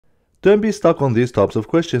Don't be stuck on these types of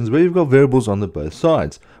questions where you've got variables on the both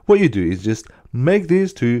sides. What you do is just make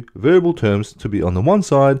these two variable terms to be on the one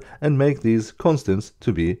side and make these constants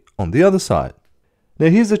to be on the other side. Now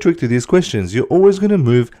here's the trick to these questions. You're always going to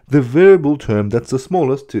move the variable term that's the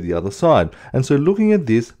smallest to the other side. And so looking at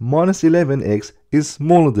this, minus 11x is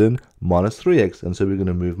smaller than minus 3x. And so we're going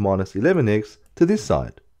to move minus 11x to this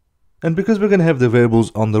side. And because we're going to have the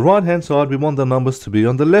variables on the right hand side, we want the numbers to be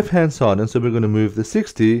on the left hand side. And so we're going to move the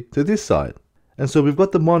 60 to this side. And so we've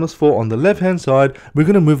got the minus 4 on the left hand side. We're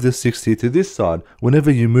going to move the 60 to this side. Whenever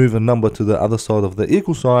you move a number to the other side of the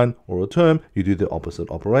equal sign or a term, you do the opposite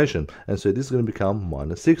operation. And so this is going to become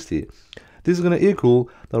minus 60. This is going to equal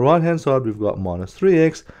the right hand side. We've got minus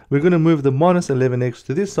 3x. We're going to move the minus 11x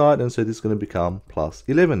to this side. And so this is going to become plus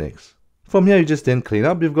 11x. From here, you just then clean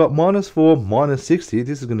up. You've got minus 4 minus 60.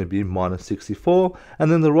 This is going to be minus 64. And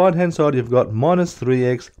then the right hand side, you've got minus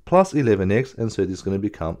 3x plus 11x. And so this is going to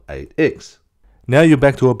become 8x. Now you're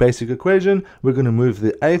back to our basic equation. We're going to move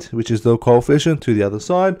the 8, which is the coefficient, to the other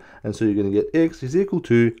side. And so you're going to get x is equal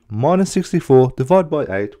to minus 64 divided by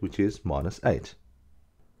 8, which is minus 8.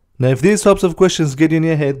 Now if these types of questions get in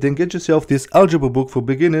your head, then get yourself this algebra book for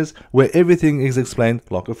beginners where everything is explained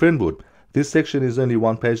like a friend would. This section is only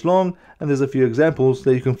 1 page long, and there's a few examples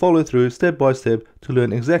that you can follow through step by step to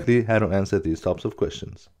learn exactly how to answer these types of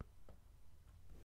questions.